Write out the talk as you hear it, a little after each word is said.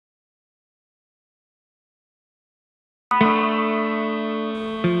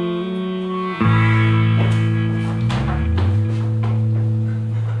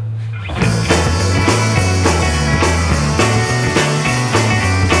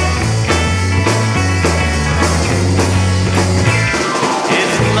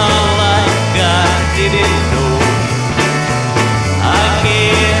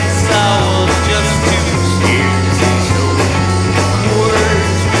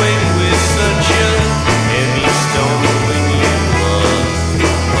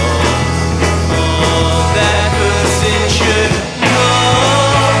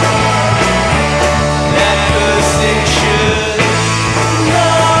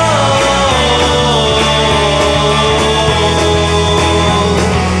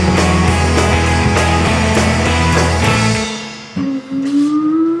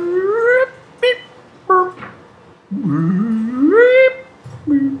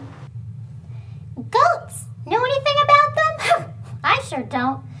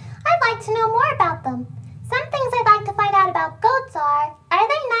don't. I'd like to know more about them. Some things I'd like to find out about goats are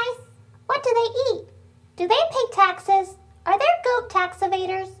they nice? What do they eat? Do they pay taxes? Are there goat tax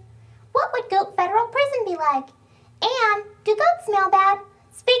evaders? What would goat federal prison be like? And do goats smell bad?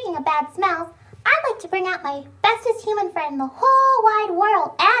 Speaking of bad smells, I'd like to bring out my bestest human friend in the whole wide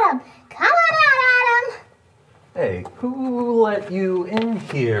world, Adam. Come on out, Adam. Hey, who let you in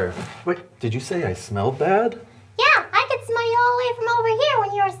here? Wait, did you say I smelled bad? Yeah, I could smell you all the way from over here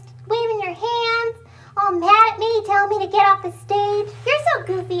when you were waving your hands, all mad at me, telling me to get off the stage. You're so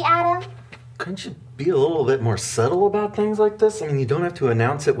goofy, Adam. Couldn't you be a little bit more subtle about things like this? I mean, you don't have to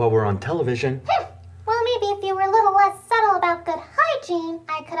announce it while we're on television. Well, maybe if you were a little less subtle about good hygiene,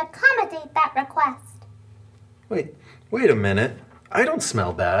 I could accommodate that request. Wait a minute. I don't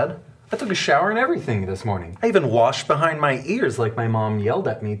smell bad. I took a shower and everything this morning. I even washed behind my ears like my mom yelled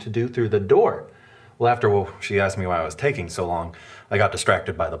at me to do through the door. Well, after she asked me why I was taking so long, I got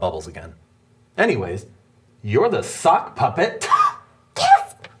distracted by the bubbles again. Anyways, you're the sock puppet.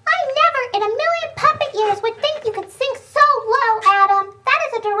 Yes! I never in a million puppet years would think you could sing so low, Adam. That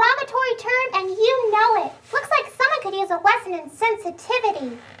is a derogatory term and you know it. Looks like someone could use a lesson in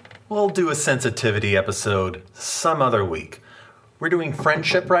sensitivity. We'll do a sensitivity episode some other week. We're doing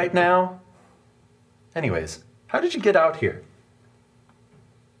friendship right now. Anyways, how did you get out here?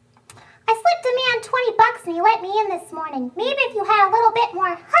 I slipped a man $20 and he let me in this morning. Maybe if you had a little bit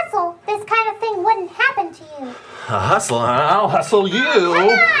more hustle, this kind of thing wouldn't happen to you. A hustle? I'll hustle you.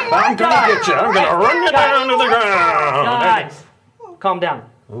 I'm gonna get you. I'm gonna run you down to the ground. Guys, calm down.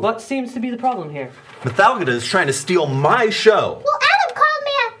 What seems to be the problem here? Methalgata is trying to steal my show. Well, Adam called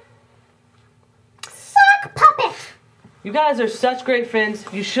me a sock puppet. You guys are such great friends,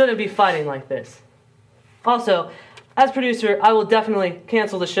 you shouldn't be fighting like this. Also, as producer, I will definitely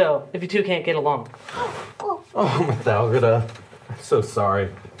cancel the show if you two can't get along. Oh, Methalgata. I'm so sorry.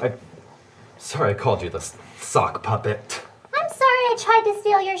 Sorry I called you the sock puppet. I'm sorry I tried to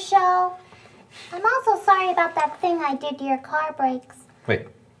steal your show. I'm also sorry about that thing I did to your car brakes. Wait,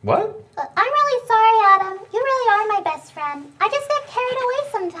 what? I'm really sorry, Adam. You really are my best friend. I just get carried away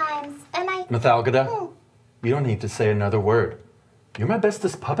sometimes, and Methalgata, you don't need to say another word. You're my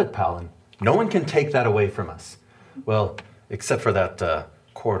bestest puppet pal, and no one can take that away from us. Well, except for that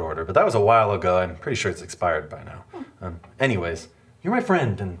court order, but that was a while ago. I'm pretty sure it's expired by now. Anyways, you're my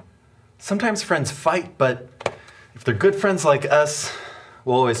friend, and sometimes friends fight, but if they're good friends like us,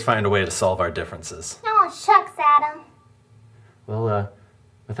 we'll always find a way to solve our differences. Oh, shucks, Adam. Well,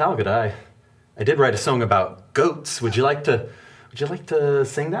 Methalgata, I did write a song about goats. Would you like to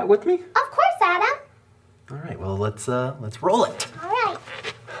sing that with me? Of course, Adam. All right, well, let's roll it. All right.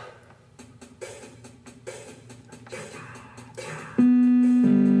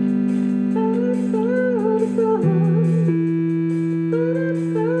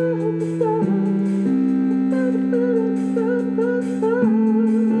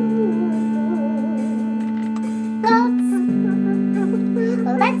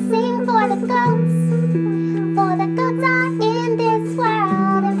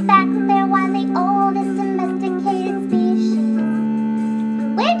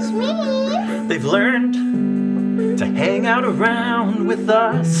 They've learned to hang out around with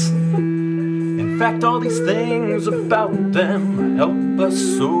us. In fact, all these things about them help us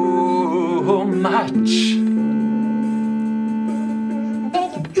so much. They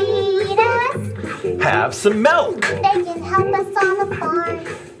can feed us. Have some milk. They can help us on the farm.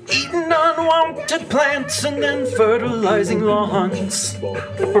 Eating unwanted plants and then fertilizing lawns.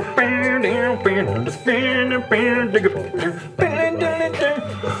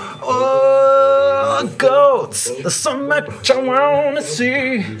 Oh, goats, there's so much I wanna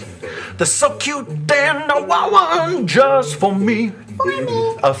see. They're so cute and I want one just for me. For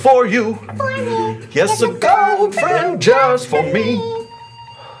me. For you. For me. Yes, a goat friend just for me.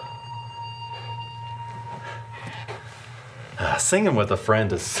 Singing with a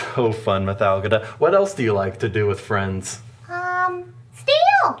friend is so fun, Methalgata. What else do you like to do with friends?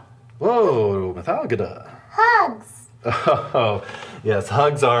 Steal. Whoa, Methalgata. Hugs. Oh, yes,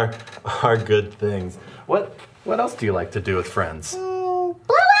 hugs are good things. What else do you like to do with friends? Blow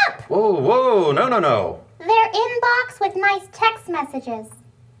up. Whoa, no. Their inbox with nice text messages.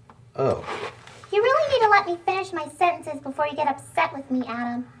 Oh. You really need to let me finish my sentences before you get upset with me,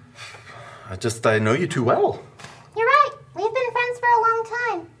 Adam. I know you too well. You're right. We've been friends for a long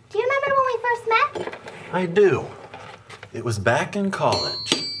time. Do you remember when we first met? I do. It was back in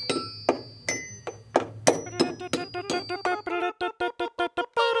college.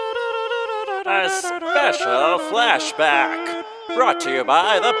 A special flashback brought to you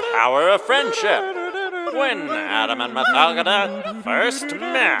by the power of friendship. when Adam and Mathalgada first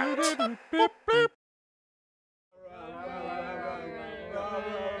met.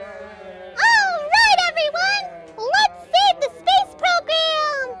 All right, everyone! Let's save the space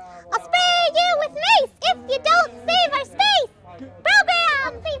program! I'll spray you with mace if you don't save our space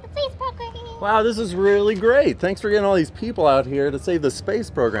program! Save the space program! Wow, this is really great. Thanks for getting all these people out here to save the space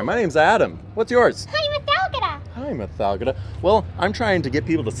program. My name's Adam. What's yours? Hi, Mathalgada! Hi, Mathalgada. Well, I'm trying to get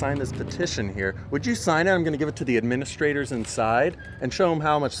people to sign this petition here. Would you sign it? I'm going to give it to the administrators inside and show them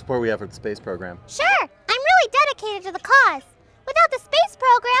how much support we have for the space program. Sure, I'm really dedicated to the cause. Without the space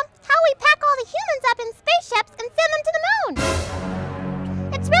program, how we pack all the humans up in spaceships and send them to the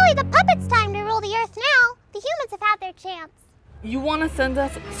moon? It's really the puppets' time to rule the Earth now. The humans have had their chance. You want to send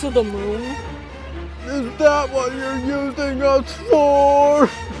us to the moon? Is that what you're using us for?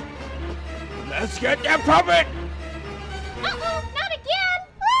 Let's get that puppet! Uh-oh, not again!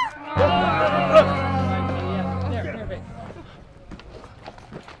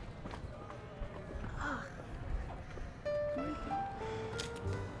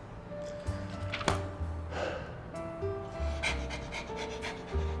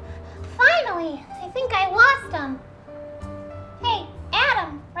 Finally, I think I lost him. Hey,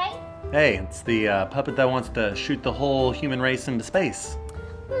 Adam, right? Hey, it's the puppet that wants to shoot the whole human race into space.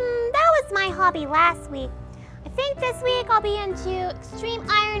 That was my hobby last week. I think this week I'll be into extreme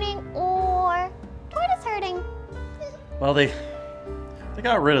ironing or tortoise herding. Well, they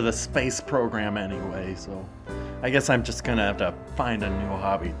got rid of the space program anyway, so I guess I'm just gonna have to find a new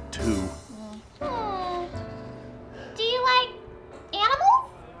hobby too. Do you like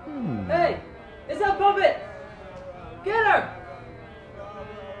animals? Hey, it's that puppet! Get her!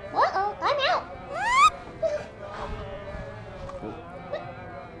 Uh-oh, I'm out.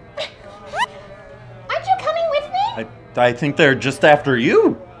 Aren't you coming with me? I think they're just after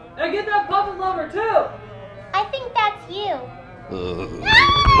you. Hey, get that puppet lover too! I think that's you.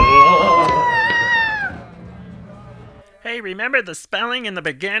 Hey, remember the spelling in the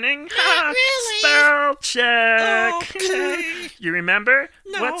beginning? Not really. Spell check. Okay. You remember?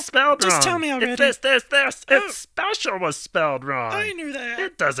 No, What's spelled just wrong? tell me already. It's this. Oh. It's special was spelled wrong. I knew that.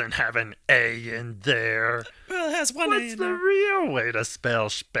 It doesn't have an A in there. Well, it has one A What's in the there. real way to spell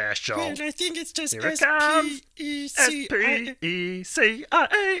special? Well, I think it's just Here it comes. S-P-E-C-I. S-P-E-C-I-A-L.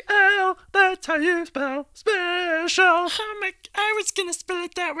 That's how you spell special. Oh my, I was gonna spell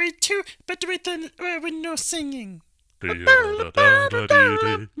it that way too, but with no singing. Yeah.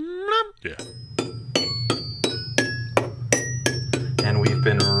 And we've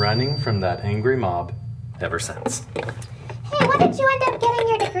been running from that angry mob ever since. Hey, what did you end up getting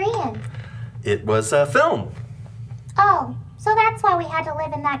your degree in? It was a film. Oh, so that's why we had to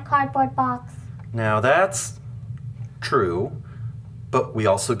live in that cardboard box. Now that's true, but we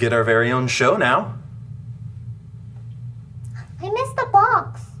also get our very own show now. I miss the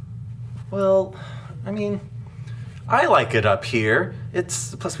box. Well, I mean, I like it up here.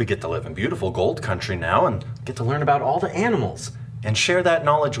 Plus we get to live in beautiful gold country now and get to learn about all the animals and share that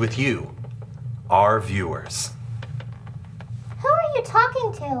knowledge with you, our viewers. Who are you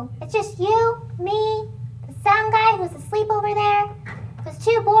talking to? It's just you, me, the sound guy who's asleep over there, those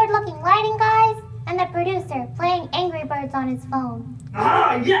two bored-looking lighting guys, and the producer playing Angry Birds on his phone.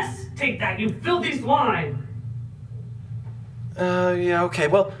 Ah, yes! Take that, you filthy swine! Yeah, okay,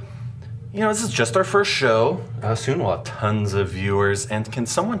 well, this is just our first show. Soon we'll have tons of viewers. And can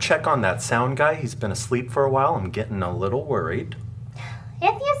someone check on that sound guy? He's been asleep for a while. I'm getting a little worried.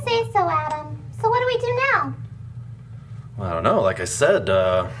 If you say so, Adam. So what do we do now? Well, I don't know. Like I said,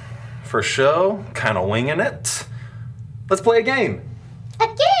 first show, kind of winging it. Let's play a game. A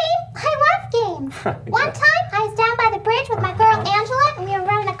game? I love games. One time, I was down by the bridge with my girl Angela, and we were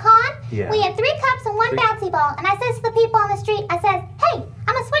running a con. Yeah. We had 3 cups and 1 bouncy ball, and I says to the people on the street, I says, hey,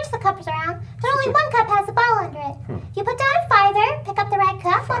 I'm gonna switch the cups around, but only 1 cup has a ball under it. You put down a $5, pick up the right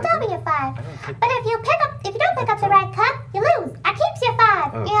cup, well, that'll be a 5. But if you don't pick up the right cup, you lose. I keeps you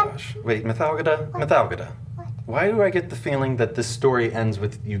 5. Oh, and gosh. Wait, Mathalgada. What? Why do I get the feeling that this story ends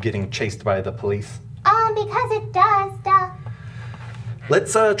with you getting chased by the police? Because it does, duh.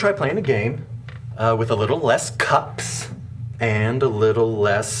 Let's try playing a game with a little less cups and a little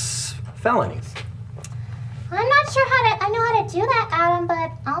less felonies. I'm not sure I know how to do that, Adam,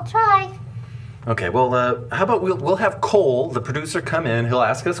 but I'll try. Okay, well, how about we'll have Cole, the producer, come in. He'll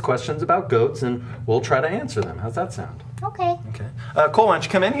ask us questions about goats, and we'll try to answer them. How's that sound? Okay. Okay. Cole, why don't you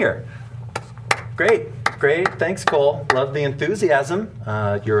come in here? Great. Thanks, Cole. Love the enthusiasm.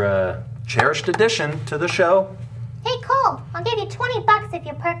 You're a cherished addition to the show. Hey, Cole, I'll give you $20 if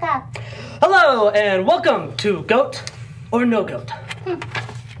you perk up. Hello, and welcome to Goat or No Goat.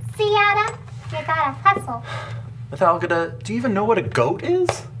 See, Adam? You gotta hustle. Mythalgada, do you even know what a goat is?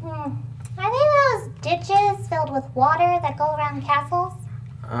 Are they those ditches filled with water that go around castles?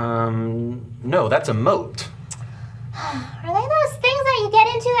 No, that's a moat. Are they those things that you get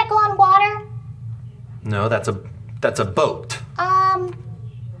into that go on water? No, that's a boat.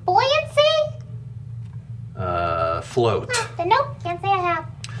 Buoyancy? Float. Then nope, can't say I have.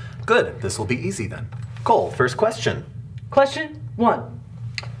 Good, this will be easy then. Cole, first question. Question 1.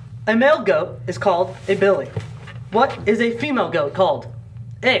 A male goat is called a billy. What is a female goat called?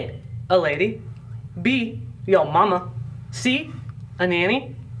 A lady. B, yo mama. C, a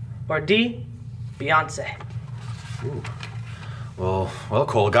nanny. Or D, Beyonce. Ooh. Well,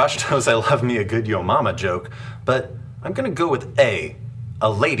 Cole, gosh knows I love me a good yo mama joke, but I'm gonna go with A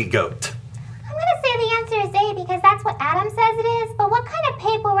lady goat. I'm gonna say the answer is A because that's what Adam says it is, but what kind of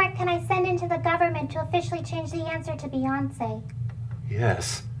paperwork can I send into the government to officially change the answer to Beyonce?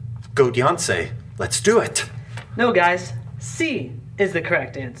 Yes. Goat Beyonce. Let's do it. No, guys. C is the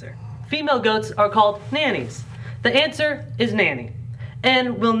correct answer. Female goats are called nannies. The answer is nanny.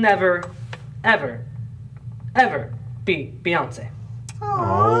 And will never, ever, ever be Beyonce.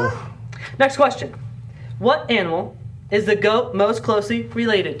 Aww. Next question. What animal is the goat most closely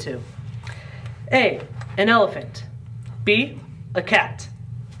related to? A, an elephant. B, a cat.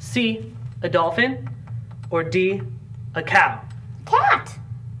 C, a dolphin. Or D, a cow. Cat.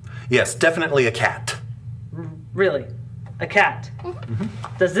 Yes, definitely a cat. Really? A cat?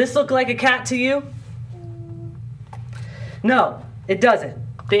 Does this look like a cat to you? No, it doesn't.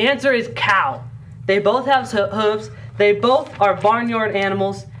 The answer is cow. They both have hooves. They both are barnyard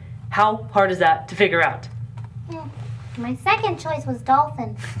animals. How hard is that to figure out? My second choice was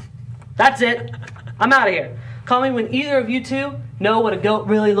dolphin. That's it. I'm out of here. Call me when either of you two know what a goat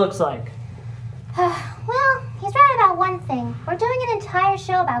really looks like. Well, he's right about one thing. We're doing an entire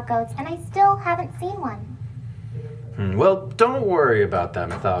show about goats, and I still haven't seen one. Well, don't worry about that,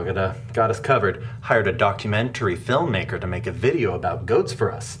 Mythalgada. Got us covered. Hired a documentary filmmaker to make a video about goats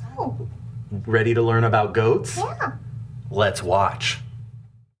for us. Oh, Ready to learn about goats? yeah. Let's watch.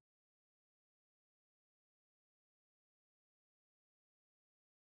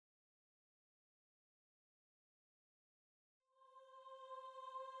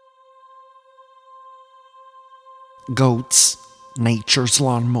 Goats, nature's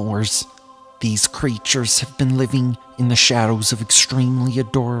lawnmowers. These creatures have been living in the shadows of extremely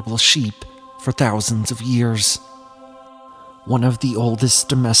adorable sheep for thousands of years. One of the oldest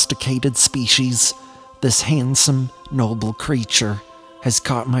domesticated species, this handsome, noble creature has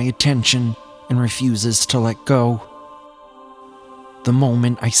caught my attention and refuses to let go. The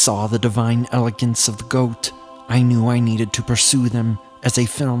moment I saw the divine elegance of the goat, I knew I needed to pursue them as a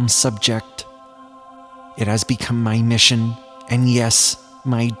film subject. It has become my mission, and yes,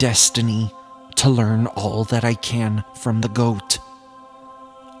 my destiny, to learn all that I can from the goat.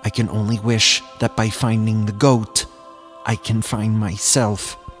 I can only wish that by finding the goat, I can find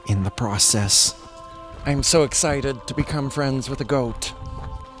myself in the process. I'm so excited to become friends with a goat.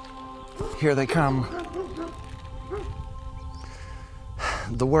 Here they come.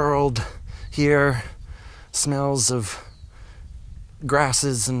 The world here smells of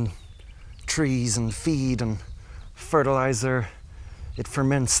grasses and trees and feed and fertilizer. It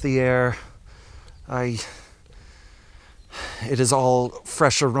ferments the air. It is all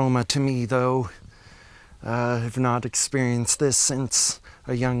fresh aroma to me, though. I've not experienced this since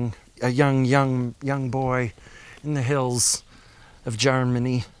a young boy in the hills of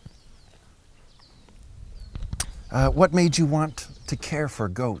Germany. What made you want to care for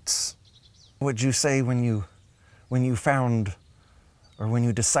goats? What would you say when you found, or when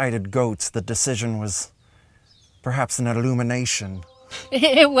you decided goats, the decision was perhaps an illumination?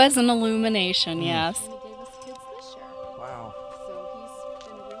 It was an illumination, yes. Wow.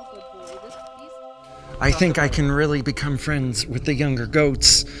 I think I can really become friends with the younger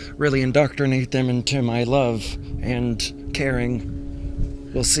goats, really indoctrinate them into my love and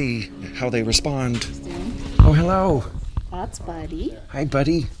caring. We'll see how they respond. Oh, hello. That's Buddy. Hi,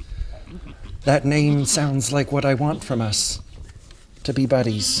 Buddy. That name sounds like what I want from us. To be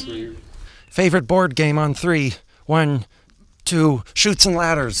buddies. Favorite board game on 3. 1, 2, Chutes and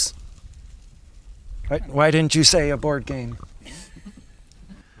Ladders. Why didn't you say a board game?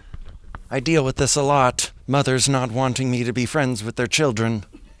 I deal with this a lot. Mothers not wanting me to be friends with their children.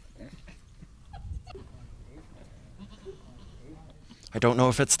 I don't know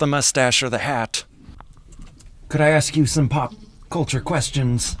if it's the mustache or the hat. Could I ask you some pop culture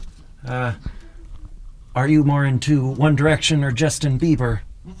questions? Are you more into One Direction or Justin Bieber?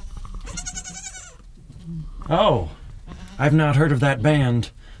 Oh, I've not heard of that band.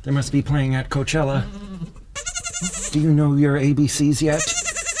 They must be playing at Coachella. Do you know your ABCs yet?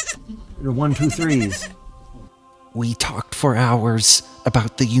 The 1, 2, 3s. We talked for hours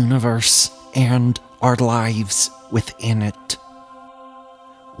about the universe and our lives within it.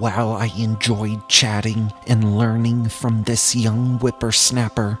 While I enjoyed chatting and learning from this young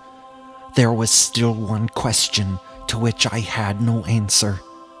whippersnapper, there was still one question to which I had no answer.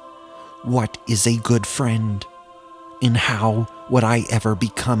 What is a good friend? And how would I ever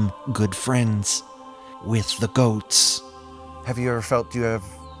become good friends with the goats? Have you ever felt you have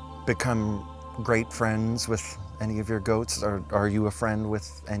become great friends with any of your goats? Or are you a friend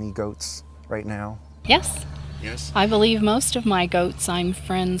with any goats right now? Yes. Yes. I believe most of my goats I'm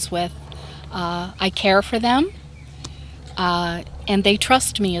friends with. I care for them, and they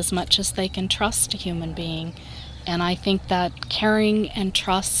trust me as much as they can trust a human being. And I think that caring and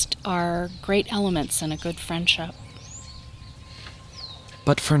trust are great elements in a good friendship.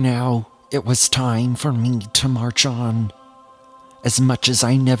 But for now, it was time for me to march on. As much as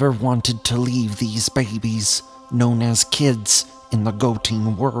I never wanted to leave these babies, known as kids, in the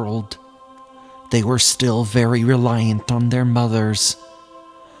goating world, they were still very reliant on their mothers.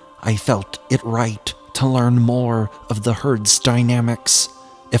 I felt it right to learn more of the herd's dynamics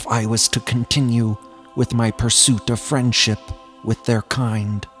if I was to continue with my pursuit of friendship with their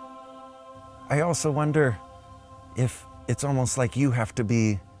kind. I also wonder if it's almost like you have to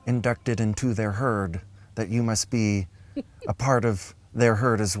be inducted into their herd, that you must be a part of their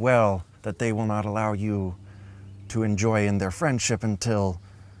herd as well, that they will not allow you to enjoy in their friendship until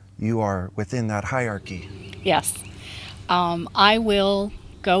you are within that hierarchy. Yes. I will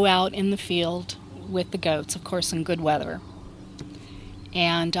go out in the field with the goats, of course in good weather.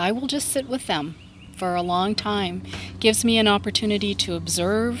 And I will just sit with them for a long time. Gives me an opportunity to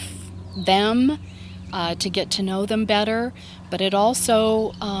observe them, to get to know them better, but it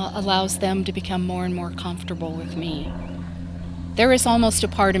also allows them to become more and more comfortable with me. There is almost a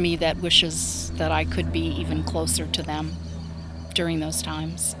part of me that wishes that I could be even closer to them during those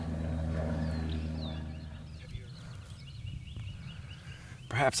times.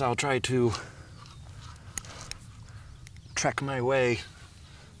 Perhaps I'll try to trek my way,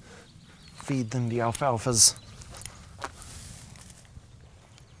 feed them the alfalfas.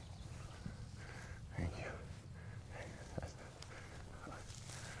 Thank you.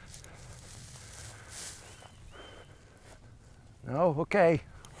 Oh, okay.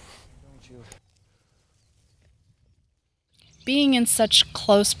 Being in such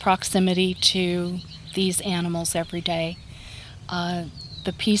close proximity to these animals every day,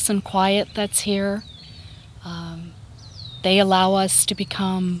 the peace and quiet that's here, they allow us to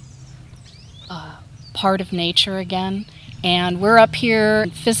become part of nature again. And we're up here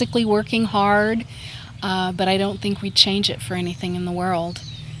physically working hard, but I don't think we'd change it for anything in the world.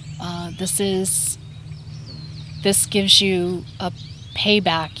 This gives you a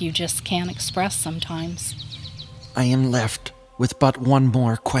payback you just can't express sometimes. I am left with but one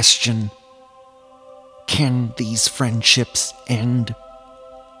more question. Can these friendships end?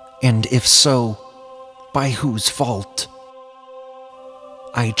 And if so, by whose fault?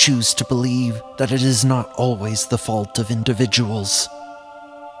 I choose to believe that it is not always the fault of individuals,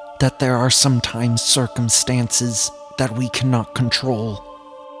 that there are sometimes circumstances that we cannot control.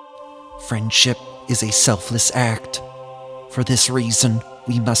 Friendship is a selfless act. For this reason,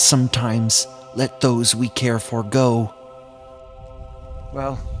 we must sometimes let those we care for go.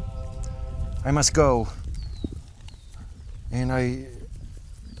 Well, I must go. And I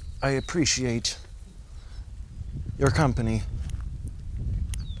appreciate your company.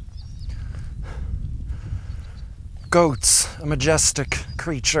 Goats, a majestic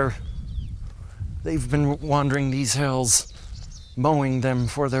creature. They've been wandering these hills, mowing them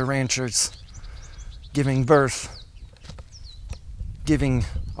for their ranchers, giving birth, giving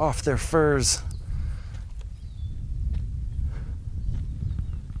off their furs.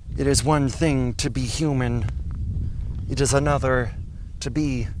 It is one thing to be human. It is another to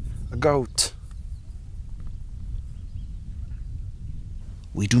be a goat.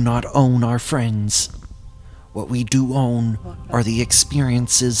 We do not own our friends. What we do own are the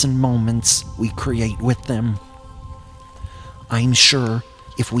experiences and moments we create with them. I'm sure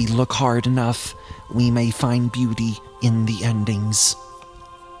if we look hard enough, we may find beauty in the endings.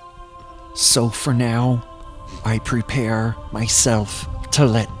 So for now, I prepare myself to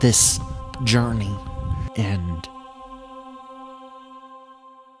let this journey end.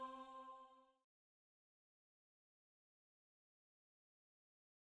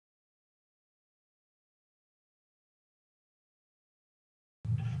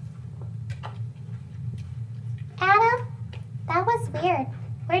 Adam, that was weird.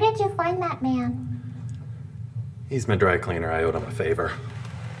 Where did you find that man? He's my dry cleaner. I owed him a favor.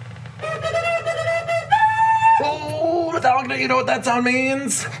 Oh, Mathalgada, you know what that sound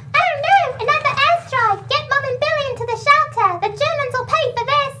means? Oh no! Another airstrike! Get Mom and Billy into the shelter! The Germans will pay for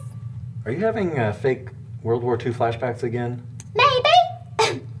this! Are you having fake World War II flashbacks again?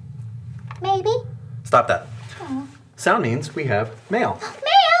 Maybe? Maybe? Stop that. Oh. Sound means we have mail.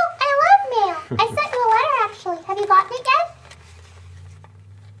 Mail? I love mail! I sent you a letter, actually. Have you gotten it yet?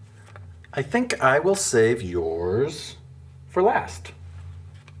 I think I will save yours for last.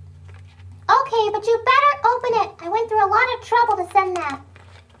 Okay, but you better open it. I went through a lot of trouble to send that.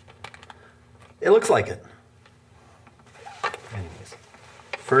 It looks like it. Anyways,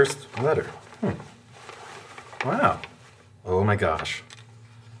 first letter. Wow. Oh my gosh.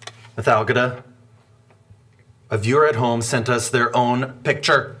 Mathalgada, a viewer at home sent us their own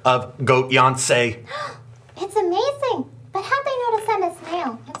picture of Goat Yancey. It's amazing. But how'd they know to send us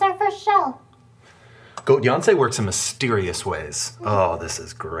mail? It's our first show. Goat Yancey works in mysterious ways. Oh, this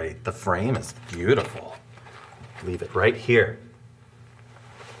is great. The frame is beautiful. Leave it right here.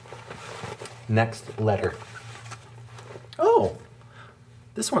 Next letter. Oh,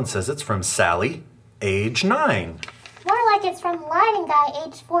 this one says it's from Sally, age 9. More like it's from Lighting Guy,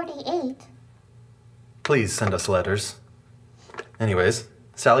 age 48. Please send us letters. Anyways,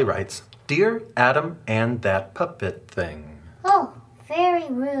 Sally writes, Dear Adam and that puppet thing. Oh, very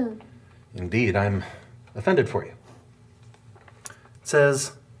rude. Indeed, I'm offended for you. It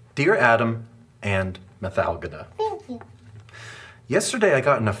says, Dear Adam and Mathalgada. Thank you. Yesterday I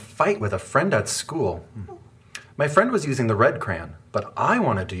got in a fight with a friend at school. My friend was using the red crayon, but I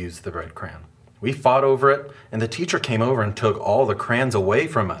wanted to use the red crayon. We fought over it, and the teacher came over and took all the crayons away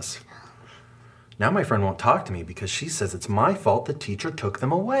from us. Now my friend won't talk to me because she says it's my fault the teacher took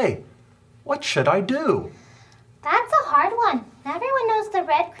them away. What should I do? That's a hard one. Everyone knows the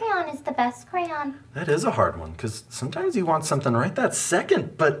red crayon is the best crayon. That is a hard one, because sometimes you want something right that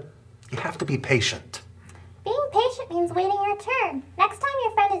second, but you have to be patient. Being patient means waiting your turn. Next time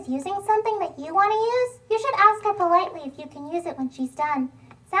your friend is using something that you want to use, you should ask her politely if you can use it when she's done.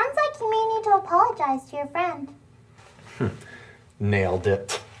 Sounds like you may need to apologize to your friend. Nailed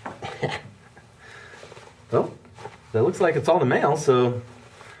it. Well, that looks like it's all the mail, so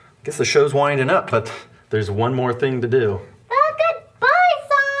I guess the show's winding up, but there's one more thing to do. The goodbye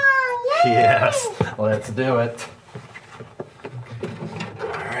song! Yay! Yes, let's do it. All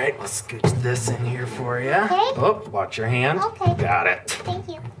right, we'll scooch this in here for you. Okay. Oh, watch your hand. Okay. Got it. Thank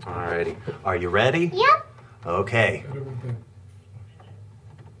you. All righty. Are you ready? Yep. Okay.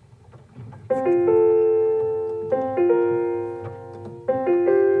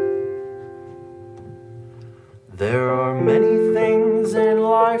 There are many things in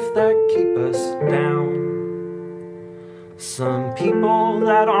life that keep us down. Some people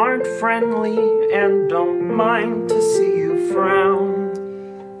that aren't friendly and don't mind to see you frown.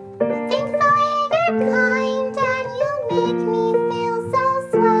 Thankfully you're kind and you make me feel so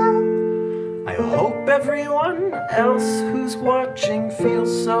swell. I hope everyone else who's watching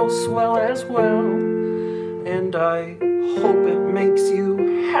feels so swell as well. And I hope it makes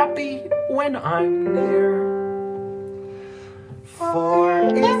you happy when I'm near. For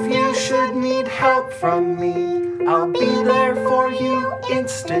if you should need help from me, I'll be there for you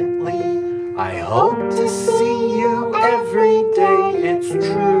instantly. I hope to see you every day, it's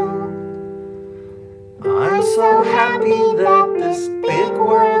true. I'm so happy that this big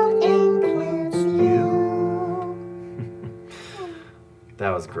world includes you.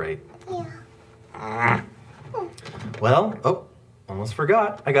 That was great. Yeah. Well, oh, almost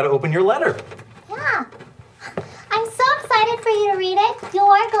forgot. I gotta open your letter. Yeah. I'm so excited for you to read it.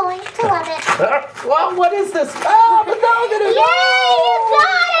 You're going to love it. Well, what is this? Oh, but no, I'm gonna Yay! You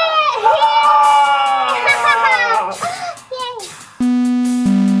got it! Yay!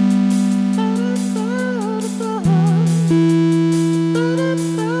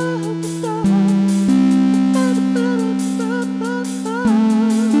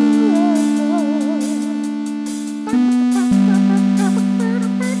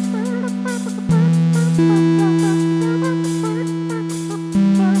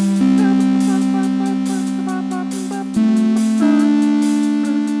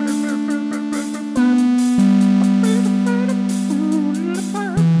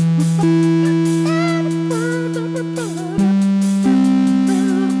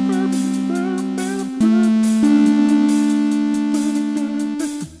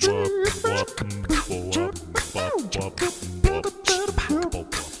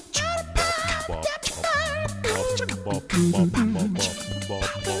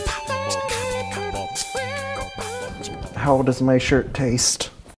 How does my shirt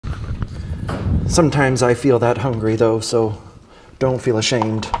taste? Sometimes I feel that hungry though, so don't feel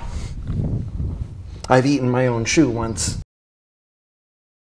ashamed. I've eaten my own shoe once.